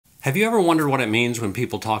Have you ever wondered what it means when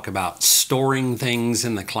people talk about storing things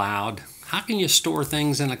in the cloud? How can you store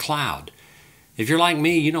things in a cloud? If you're like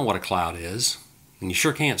me, you know what a cloud is. And you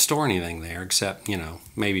sure can't store anything there except,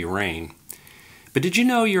 maybe rain. But did you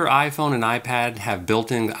know your iPhone and iPad have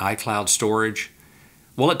built-in iCloud storage?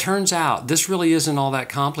 Well, it turns out this really isn't all that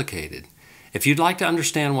complicated. If you'd like to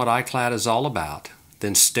understand what iCloud is all about,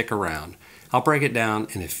 then stick around. I'll break it down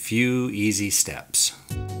in a few easy steps.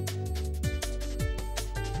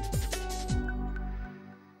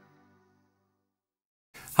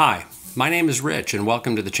 Hi, my name is Rich and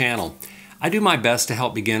welcome to the channel. I do my best to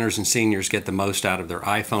help beginners and seniors get the most out of their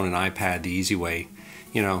iPhone and iPad the easy way.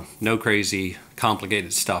 No crazy,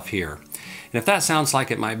 complicated stuff here. And if that sounds like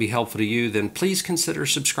it might be helpful to you, then please consider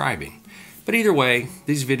subscribing. But either way,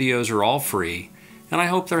 these videos are all free and I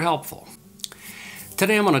hope they're helpful.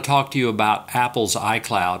 Today I'm going to talk to you about Apple's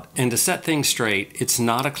iCloud, and to set things straight, it's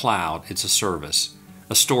not a cloud, it's a service,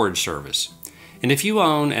 a storage service. And if you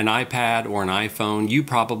own an iPad or an iPhone, you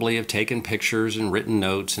probably have taken pictures and written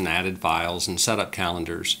notes and added files and set up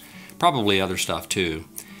calendars, probably other stuff too.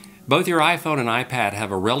 Both your iPhone and iPad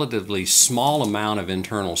have a relatively small amount of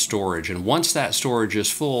internal storage, and once that storage is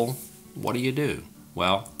full, what do?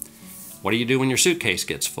 Well, what do you do when your suitcase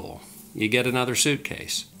gets full? You get another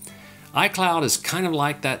suitcase. iCloud is kind of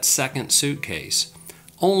like that second suitcase,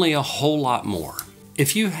 only a whole lot more.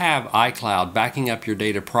 If you have iCloud backing up your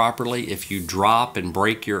data properly, if you drop and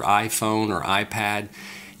break your iPhone or iPad,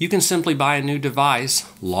 you can simply buy a new device,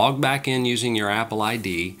 log back in using your Apple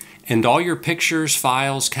ID, and all your pictures,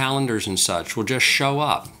 files, calendars, and such will just show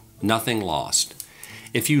up, nothing lost.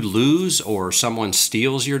 If you lose or someone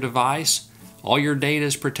steals your device, all your data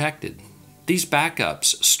is protected. These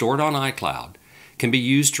backups stored on iCloud can be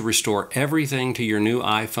used to restore everything to your new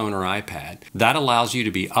iPhone or iPad. That allows you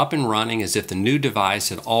to be up and running as if the new device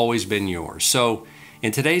had always been yours. So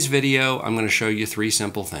in today's video, I'm going to show you three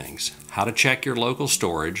simple things. How to check your local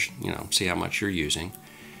storage, see how much you're using.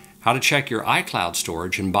 How to check your iCloud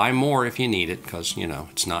storage and buy more if you need it, because,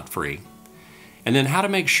 it's not free. And then how to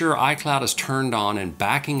make sure iCloud is turned on and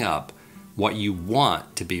backing up what you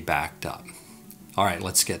want to be backed up. All right,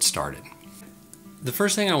 let's get started. The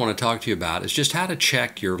first thing I want to talk to you about is just how to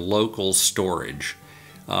check your local storage.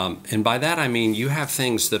 And by that I mean you have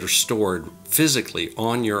things that are stored physically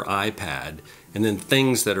on your iPad and then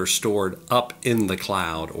things that are stored up in the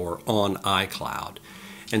cloud or on iCloud.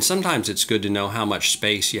 And sometimes it's good to know how much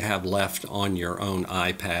space you have left on your own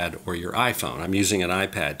iPad or your iPhone. I'm using an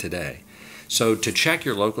iPad today. So to check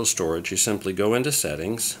your local storage, you simply go into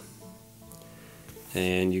Settings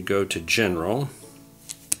and you go to General.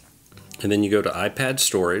 And then you go to iPad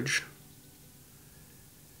storage,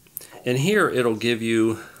 and here it'll give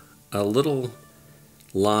you a little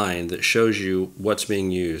line that shows you what's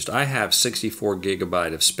being used. I have 64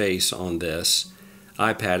 gigabyte of space on this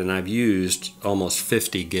iPad, and I've used almost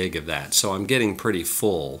 50 gig of that, so I'm getting pretty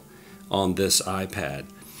full on this iPad.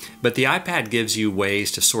 But the iPad gives you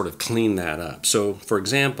ways to sort of clean that up. So for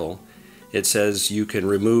example, it says you can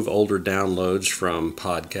remove older downloads from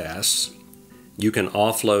podcasts. You can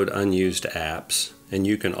offload unused apps, and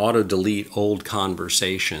you can auto-delete old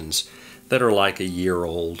conversations that are like a year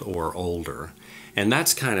old or older. And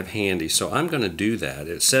that's kind of handy, so I'm going to do that.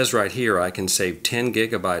 It says right here I can save 10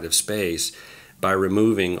 gigabyte of space by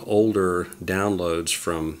removing older downloads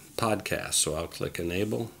from podcasts. So I'll click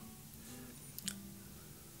Enable.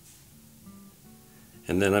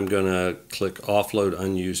 And then I'm going to click Offload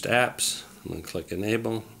Unused Apps. I'm going to click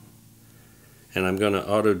Enable. And I'm going to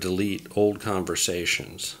auto-delete old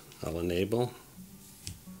conversations. I'll enable.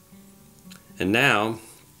 And now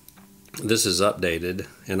this is updated,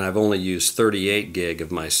 and I've only used 38 gig of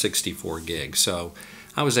my 64 gig. So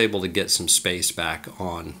I was able to get some space back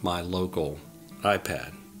on my local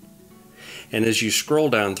iPad. And as you scroll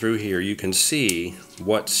down through here, you can see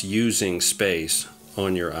what's using space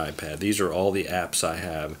on your iPad. These are all the apps I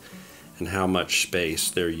have and how much space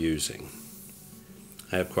they're using.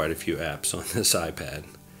 I have quite a few apps on this iPad,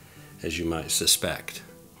 as you might suspect.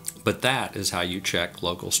 But that is how you check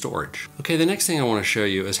local storage. Okay, the next thing I want to show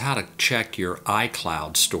you is how to check your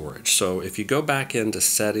iCloud storage. So if you go back into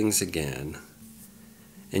Settings again,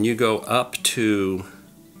 and you go up to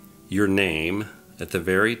your name at the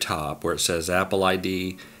very top where it says Apple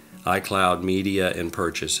ID, iCloud Media and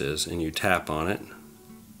Purchases, and you tap on it,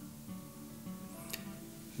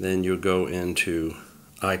 then you'll go into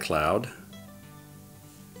iCloud.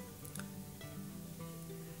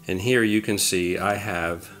 And here you can see I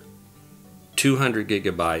have 200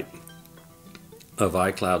 gigabyte of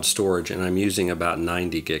iCloud storage, and I'm using about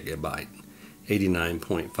 90 gigabyte.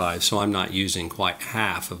 $89.5, so I'm not using quite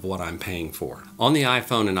half of what I'm paying for. On the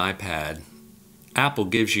iPhone and iPad, Apple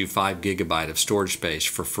gives you 5 GB of storage space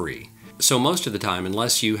for free. So most of the time,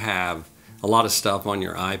 unless you have a lot of stuff on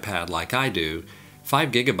your iPad like I do,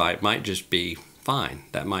 5 GB might just be fine.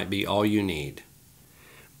 That might be all you need.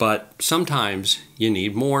 But sometimes you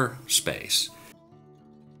need more space.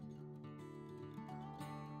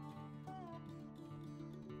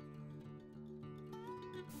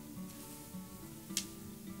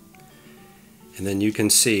 And then you can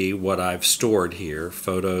see what I've stored here: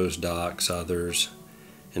 photos, docs, others,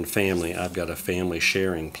 and family. I've got a family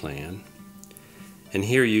sharing plan. And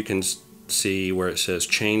here you can see where it says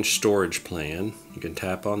change storage plan. You can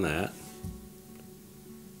tap on that.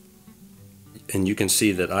 And you can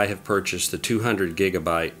see that I have purchased the 200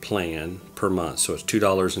 GB plan per month. So it's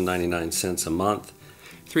 $2.99 a month.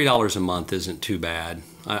 $3 a month isn't too bad.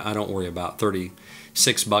 I don't worry about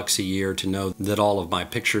 $36 a year to know that all of my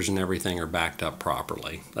pictures and everything are backed up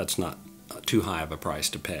properly. That's not too high of a price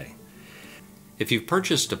to pay. If you've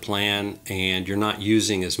purchased a plan and you're not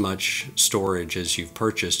using as much storage as you've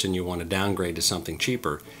purchased and you want to downgrade to something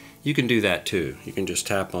cheaper, you can do that too. You can just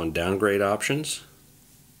tap on downgrade options.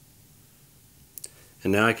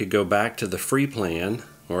 And now I could go back to the free plan,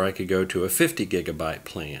 or I could go to a 50 GB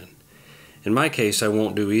plan. In my case, I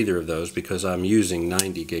won't do either of those because I'm using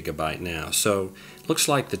 90 GB now. So it looks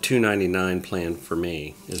like the $2.99 plan for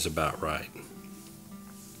me is about right.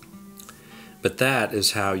 But that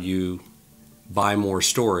is how you buy more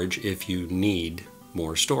storage if you need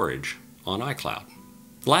more storage on iCloud.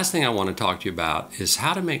 The last thing I want to talk to you about is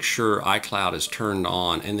how to make sure iCloud is turned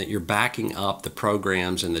on and that you're backing up the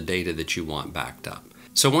programs and the data that you want backed up.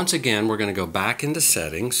 So once again, we're going to go back into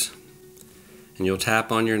settings and you'll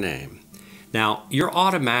tap on your name. Now, you're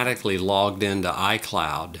automatically logged into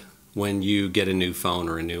iCloud when you get a new phone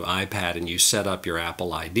or a new iPad and you set up your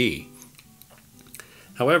Apple ID.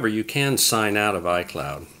 However, you can sign out of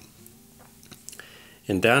iCloud.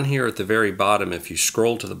 And down here at the very bottom, if you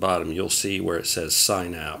scroll to the bottom, you'll see where it says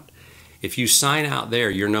sign out. If you sign out there,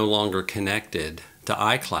 you're no longer connected to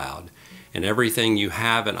iCloud, and everything you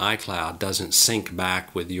have in iCloud doesn't sync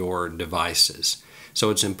back with your devices. So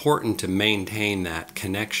it's important to maintain that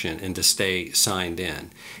connection and to stay signed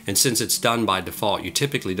in. And since it's done by default, you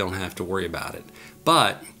typically don't have to worry about it.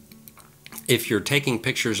 But if you're taking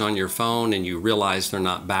pictures on your phone and you realize they're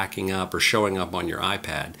not backing up or showing up on your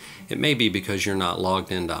iPad, it may be because you're not logged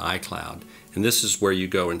into iCloud. And this is where you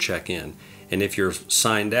go and check in. And if you're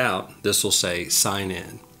signed out, this will say sign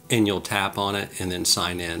in. And you'll tap on it and then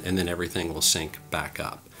sign in, and then everything will sync back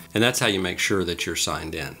up. And that's how you make sure that you're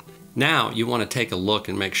signed in. Now you want to take a look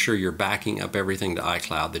and make sure you're backing up everything to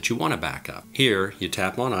iCloud that you want to back up. Here you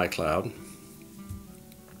tap on iCloud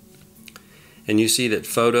and you see that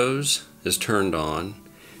Photos is turned on.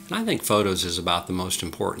 And I think Photos is about the most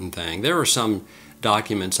important thing. There are some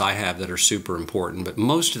documents I have that are super important, but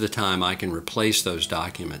most of the time I can replace those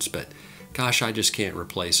documents, but gosh, I just can't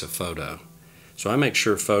replace a photo. So I make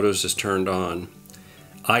sure Photos is turned on.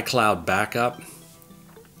 iCloud Backup,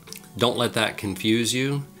 don't let that confuse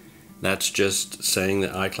you. That's just saying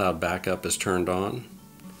that iCloud Backup is turned on.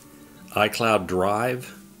 iCloud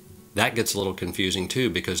Drive, that gets a little confusing too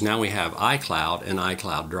because now we have iCloud and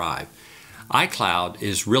iCloud Drive. iCloud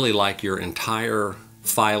is really like your entire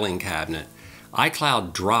filing cabinet.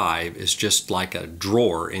 iCloud Drive is just like a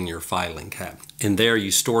drawer in your filing cabinet. And there you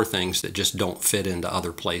store things that just don't fit into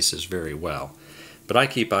other places very well. But I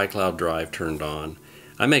keep iCloud Drive turned on.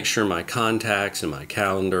 I make sure my contacts and my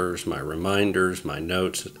calendars, my reminders, my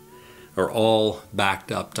notes are all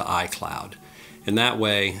backed up to iCloud. And that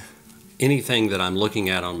way, anything that I'm looking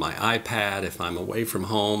at on my iPad, if I'm away from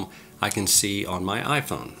home, I can see on my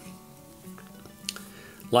iPhone.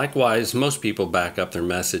 Likewise, most people back up their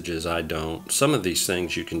messages. I don't. Some of these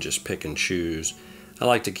things you can just pick and choose. I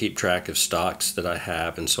like to keep track of stocks that I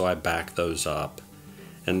have, and so I back those up.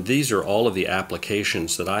 And these are all of the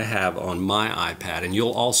applications that I have on my iPad, and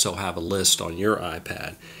you'll also have a list on your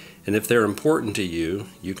iPad. And if they're important to you,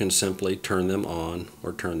 you can simply turn them on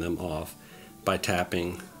or turn them off by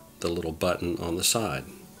tapping the little button on the side.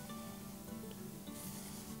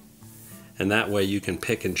 And that way you can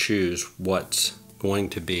pick and choose what's going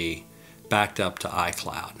to be backed up to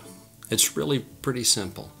iCloud. It's really pretty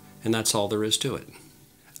simple, and that's all there is to it.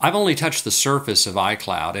 I've only touched the surface of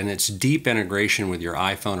iCloud and its deep integration with your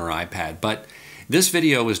iPhone or iPad, but this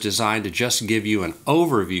video was designed to just give you an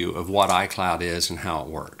overview of what iCloud is and how it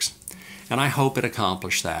works. And I hope it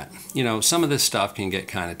accomplished that. You know, some of this stuff can get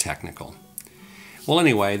kind of technical. Well,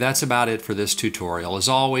 anyway, that's about it for this tutorial. As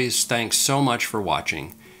always, thanks so much for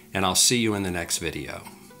watching, and I'll see you in the next video.